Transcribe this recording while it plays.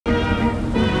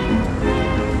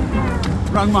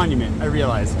Wrong monument, I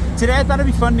realized. Today I thought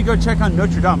it'd be fun to go check on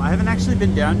Notre Dame. I haven't actually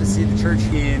been down to see the church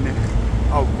in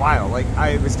a while. Like,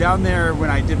 I was down there when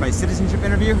I did my citizenship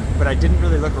interview, but I didn't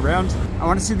really look around. I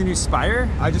want to see the new Spire.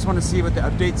 I just want to see what the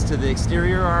updates to the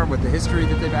exterior are, what the history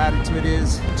that they've added to it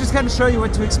is. Just kind of show you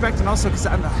what to expect, and also because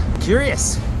I'm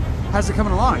curious. How's it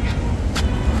coming along?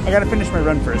 I gotta finish my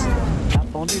run first.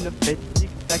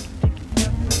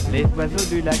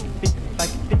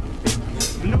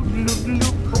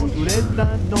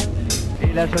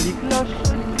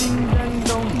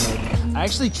 I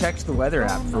actually checked the weather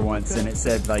app for once and it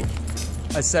said like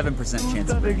a 7%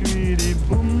 chance of rain.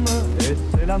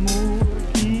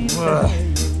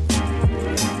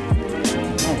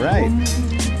 All right,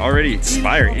 already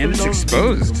Spire and it's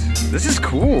exposed. This is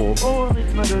cool.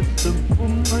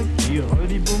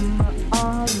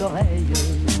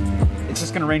 It's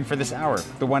just gonna rain for this hour,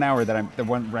 the 1 hour that the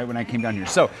one right when I came down here.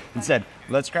 So instead,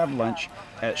 let's grab lunch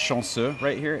at Chanceux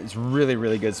right here. It's really,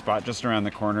 really good spot just around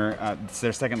the corner. It's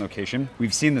their second location.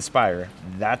 We've seen the Spire.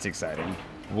 That's exciting.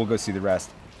 We'll go see the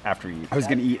rest after we eat. I was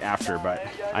gonna eat after, but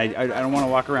I don't want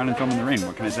to walk around and film in the rain.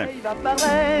 What can I say?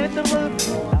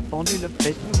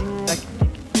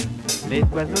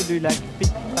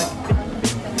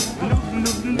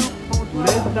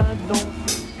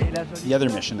 The other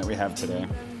mission that we have today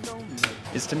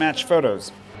is to match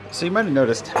photos. So you might have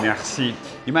noticed, merci,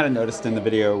 you might have noticed in the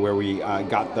video where we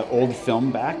got the old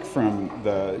film back from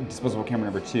the disposable camera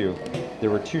number 2, there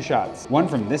were 2 shots, one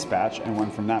from this batch and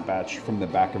one from that batch from the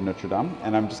back of Notre Dame.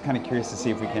 And I'm just kind of curious to see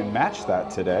if we can match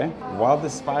that today while the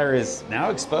Spire is now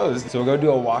exposed. So we'll go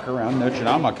do a walk around Notre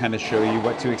Dame. I'll kind of show you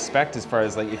what to expect as far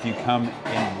as like if you come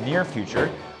in the near future,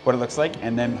 what it looks like,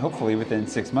 and then hopefully within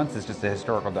 6 months it's just a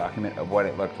historical document of what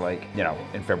it looked like, you know,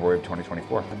 in February of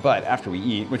 2024. But after we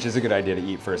eat, which is a good idea to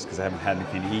eat first because I haven't had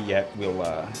anything to eat yet, we'll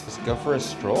just go for a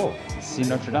stroll, see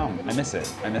Notre Dame. I miss it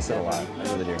a lot, I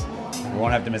really do. We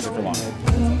won't have to miss it for long.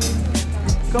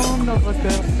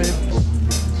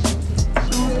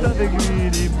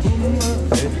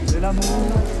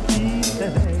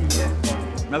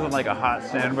 Nothing like a hot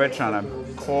sandwich on a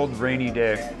cold, rainy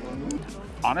day.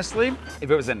 Honestly, if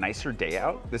it was a nicer day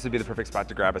out, this would be the perfect spot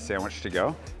to grab a sandwich to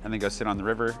go and then go sit on the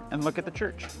river and look at the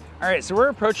church. All right, so we're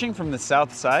approaching from the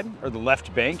south side, or the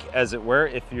left bank, as it were.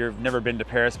 If you've never been to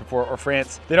Paris before or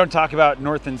France, they don't talk about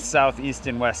north and south, east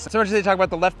and west. So much as they talk about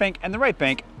the left bank and the right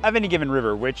bank of any given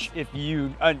river, which if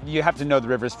you have to know the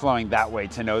river's flowing that way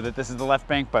to know that this is the left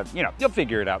bank, but you know, you'll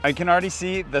figure it out. I can already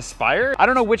see the Spire. I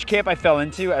don't know which camp I fell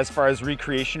into as far as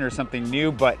recreation or something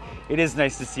new, but it is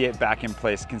nice to see it back in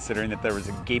place considering that there was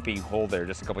a gaping hole there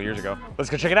just a couple years ago. Let's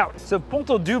go check it out. So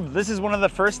Pont-au-Double, this is one of the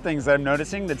first things I'm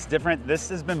noticing that's different. This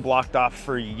has been blocked off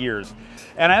for years.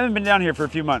 And I haven't been down here for a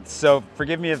few months, so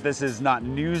forgive me if this is not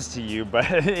news to you,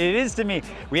 but it is to me.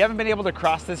 We haven't been able to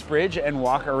cross this bridge and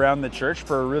walk around the church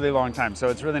for a really long time. So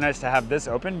it's really nice to have this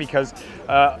open because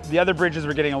the other bridges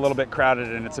were getting a little bit crowded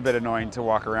and it's a bit annoying to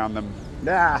walk around them.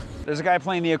 There's a guy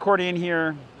playing the accordion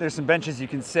here. There's some benches you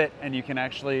can sit and you can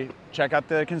actually check out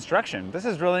the construction. This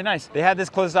is really nice. They had this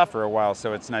closed off for a while,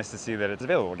 so it's nice to see that it's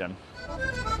available again.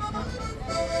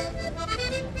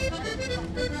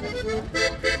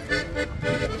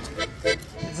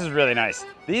 This is really nice.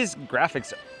 These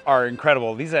graphics are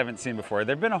incredible. These I haven't seen before.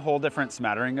 There've been a whole different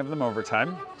smattering of them over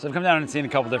time. So I've come down and seen a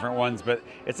couple different ones, but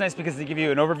it's nice because they give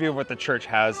you an overview of what the church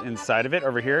has inside of it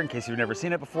over here in case you've never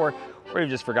seen it before or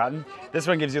you've just forgotten. This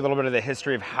one gives you a little bit of the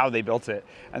history of how they built it.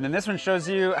 And then this one shows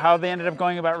you how they ended up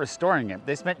going about restoring it.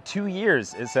 They spent 2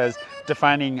 years, it says,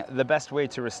 defining the best way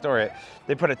to restore it.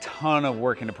 They put a ton of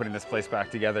work into putting this place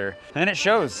back together. And it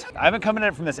shows. I haven't come at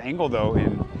it from this angle though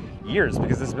in years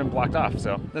because this has been blocked off,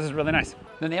 so this is really nice.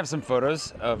 Then they have some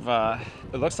photos of,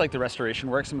 it looks like the restoration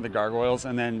work, some of the gargoyles,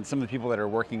 and then some of the people that are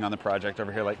working on the project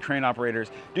over here, like crane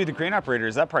operators. Dude, the crane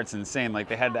operators, that part's insane. Like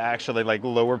they had to actually like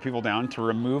lower people down to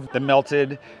remove the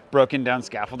melted, broken down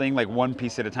scaffolding, like one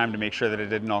piece at a time to make sure that it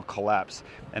didn't all collapse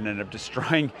and ended up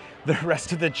destroying the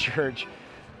rest of the church.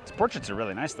 These portraits are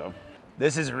really nice though.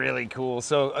 This is really cool.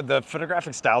 So the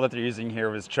photographic style that they're using here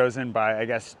was chosen by, I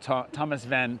guess, Thomas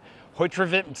van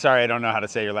Hoytrevit. Sorry, I don't know how to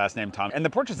say your last name, Tom. And the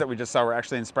portraits that we just saw were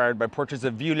actually inspired by portraits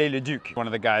of Viollet-le-Duc, one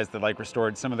of the guys that like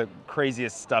restored some of the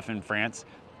craziest stuff in France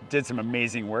did some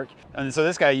amazing work. And so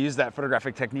this guy used that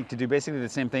photographic technique to do basically the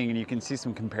same thing, and you can see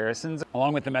some comparisons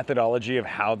along with the methodology of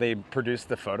how they produced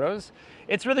the photos.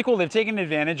 It's really cool. They've taken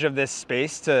advantage of this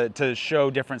space to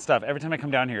show different stuff. Every time I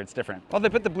come down here, it's different. Well, they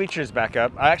put the bleachers back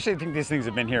up. I actually think these things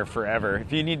have been here forever.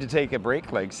 If you need to take a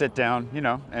break, like sit down, you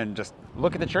know, and just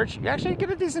look at the church, you actually get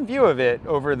a decent view of it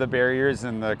over the barriers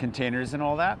and the containers and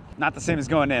all that. Not the same as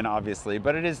going in, obviously,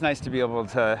 but it is nice to be able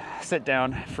to sit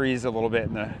down, freeze a little bit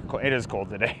in the cold. It is cold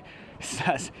today.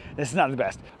 It's not the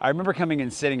best. I remember coming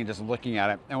and sitting and just looking at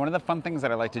it. And one of the fun things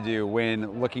that I like to do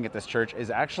when looking at this church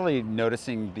is actually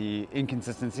noticing the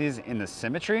inconsistencies in the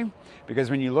symmetry.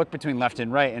 Because when you look between left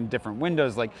and right and different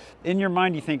windows, like in your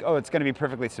mind, you think, oh, it's gonna be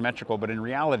perfectly symmetrical. But in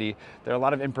reality, there are a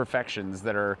lot of imperfections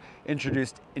that are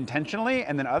introduced intentionally,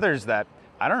 and then others that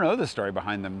I don't know the story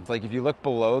behind them. Like if you look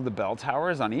below the bell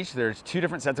towers on each, there's 2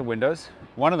 different sets of windows.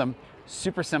 One of them,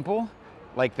 super simple,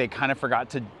 like they kind of forgot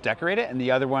to decorate it, and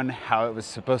the other one, how it was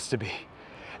supposed to be.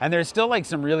 And there's still like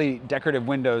some really decorative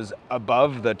windows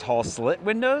above the tall slit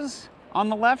windows on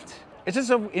the left. It's just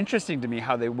so interesting to me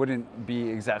how they wouldn't be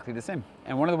exactly the same.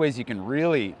 And one of the ways you can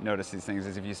really notice these things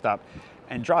is if you stop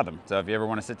and draw them. So if you ever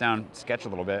want to sit down, sketch a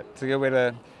little bit, it's a good way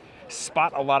to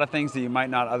spot a lot of things that you might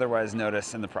not otherwise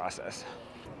notice in the process.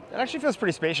 It actually feels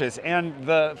pretty spacious, and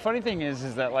the funny thing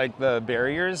is that like the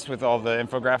barriers with all the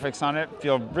infographics on it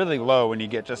feel really low when you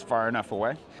get just far enough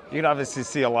away. You can obviously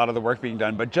see a lot of the work being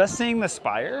done, but just seeing the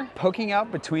spire poking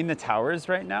out between the towers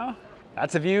right now,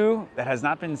 that's a view that has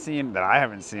not been seen, that I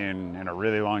haven't seen in a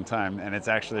really long time, and it's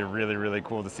actually really, really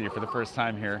cool to see for the first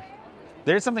time here.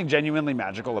 There's something genuinely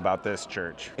magical about this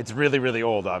church. It's really, really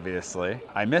old, obviously.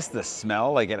 I miss the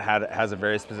smell, like it has a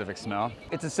very specific smell.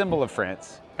 It's a symbol of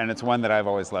France, and it's one that I've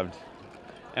always loved,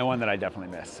 and one that I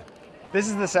definitely miss. This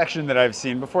is the section that I've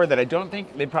seen before that I don't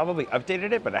think, they probably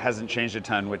updated it, but it hasn't changed a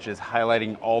ton, which is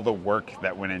highlighting all the work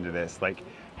that went into this, like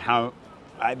how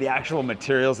the actual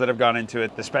materials that have gone into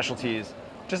it, the specialties,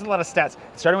 just a lot of stats.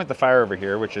 Starting with the fire over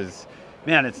here, which is,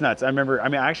 man, it's nuts. I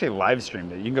actually live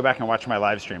streamed it. You can go back and watch my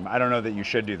live stream. I don't know that you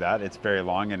should do that. It's very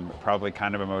long and probably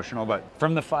kind of emotional, but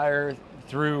from the fire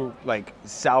through like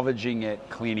salvaging it,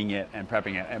 cleaning it, and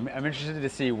prepping it. I'm interested to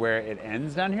see where it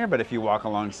ends down here, but if you walk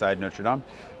alongside Notre Dame,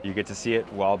 you get to see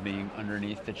it while being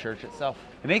underneath the church itself.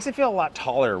 It makes it feel a lot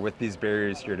taller with these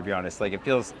barriers here, to be honest. Like it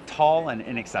feels tall and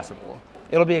inaccessible.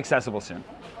 It'll be accessible soon.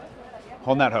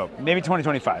 Holding out hope. Maybe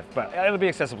 2025, but it'll be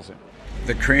accessible soon.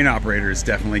 The crane operators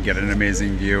definitely get an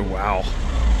amazing view. Wow.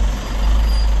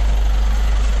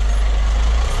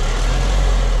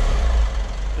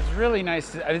 It's really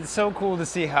nice. It's so cool to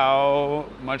see how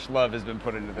much love has been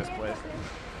put into this place.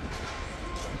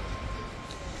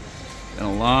 Been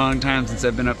a long time since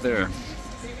I've been up there.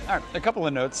 All right, a couple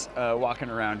of notes walking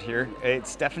around here.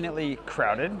 It's definitely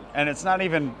crowded, and it's not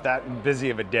even that busy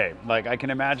of a day. Like I can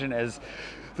imagine as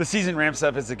the season ramps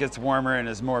up, as it gets warmer and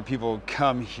as more people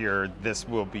come here, this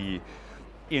will be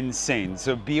insane.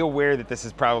 So be aware that this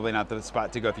is probably not the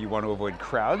spot to go if you want to avoid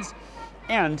crowds.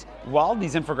 And while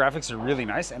these infographics are really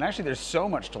nice, and actually there's so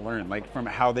much to learn, like from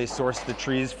how they sourced the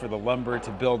trees for the lumber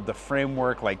to build the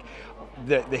framework, like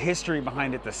the history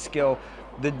behind it, the skill,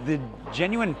 the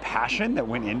genuine passion that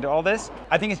went into all this,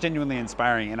 I think it's genuinely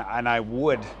inspiring, and I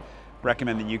would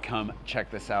recommend that you come check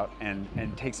this out and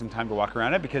take some time to walk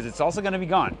around it, because it's also going to be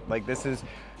gone. Like this is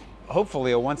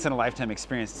hopefully a once-in-a-lifetime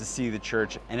experience to see the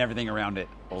church and everything around it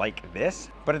like this.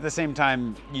 But at the same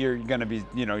time, you're going to be,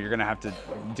 you're going to have to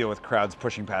deal with crowds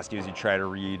pushing past you as you try to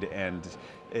read, and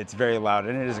it's very loud,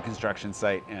 and it is a construction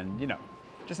site, and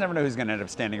just never know who's going to end up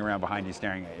standing around behind you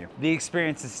staring at you. The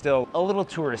experience is still a little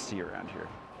touristy around here,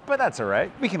 but that's all right.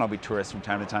 We can all be tourists from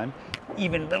time to time.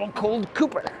 Even little Cold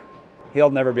Cooper.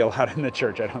 He'll never be allowed in the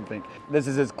church, I don't think. This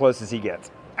is as close as he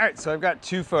gets. All right, so I've got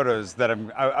 2 photos that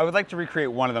I would like to recreate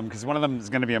one of them, because one of them is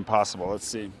going to be impossible. Let's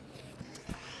see.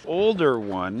 Older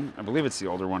one, I believe it's the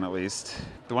older one at least.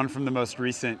 The one from the most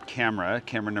recent camera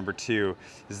number 2,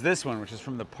 is this one, which is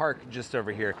from the park just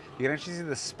over here. You can actually see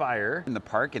the spire in the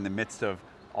park in the midst of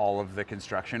all of the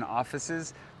construction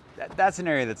offices. That's an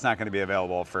area that's not going to be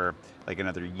available for like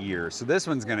another year. So this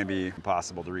one's going to be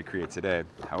impossible to recreate today.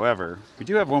 However, we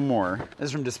do have one more. This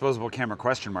is from Disposable Camera ?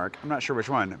 I'm not sure which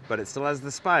one, but it still has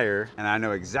the spire, and I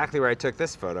know exactly where I took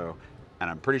this photo, and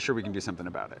I'm pretty sure we can do something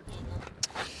about it.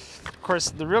 Of course,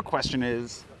 the real question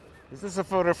is this a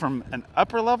photo from an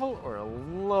upper level or a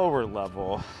lower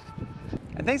level?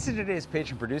 And thanks to today's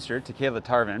patron producer, Tekela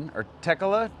Tarvin, or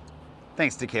Tekela.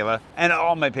 Thanks, Tekela, and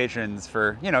all my patrons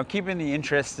for, keeping the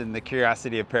interest and the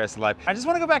curiosity of Paris alive. I just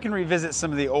want to go back and revisit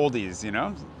some of the oldies,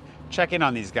 check in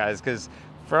on these guys, because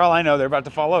For all I know, they're about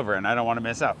to fall over and I don't want to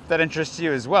miss out. If that interests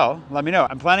you as well, let me know.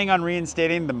 I'm planning on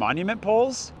reinstating the monument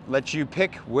poles, let you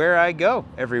pick where I go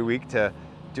every week to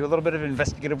do a little bit of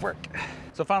investigative work.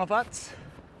 So final thoughts?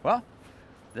 Well,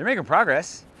 they're making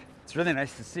progress. It's really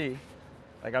nice to see.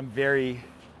 Like, I'm very,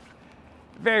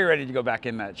 very ready to go back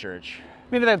in that church.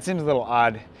 Maybe that seems a little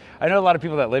odd. I know a lot of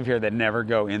people that live here that never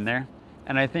go in there.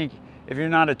 And I think if you're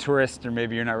not a tourist, or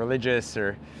maybe you're not religious,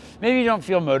 or maybe you don't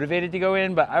feel motivated to go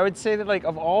in, but I would say that, like,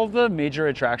 of all the major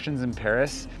attractions in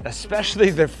Paris, especially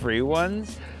the free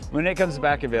ones, when it comes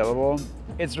back available,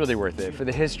 it's really worth it. For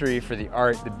the history, for the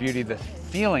art, the beauty, the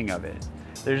feeling of it.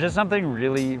 There's just something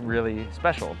really, really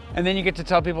special. And then you get to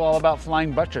tell people all about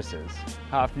flying buttresses.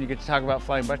 How often you get to talk about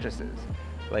flying buttresses?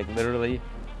 Like, literally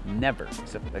never,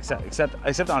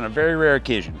 except on a very rare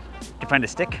occasion. You find a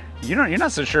stick? You're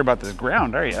not so sure about this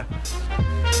ground, are you?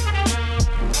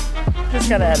 Just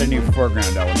gotta add a new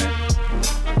foreground element.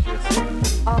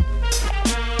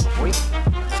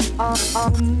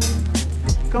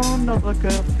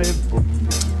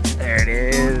 There it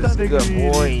is.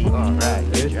 Good boy. All right,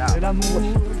 good job.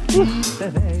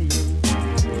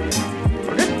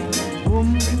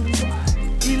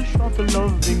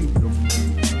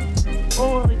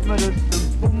 Au rythme de ce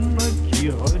boum qui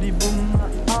redit boum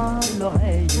à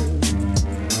l'oreille.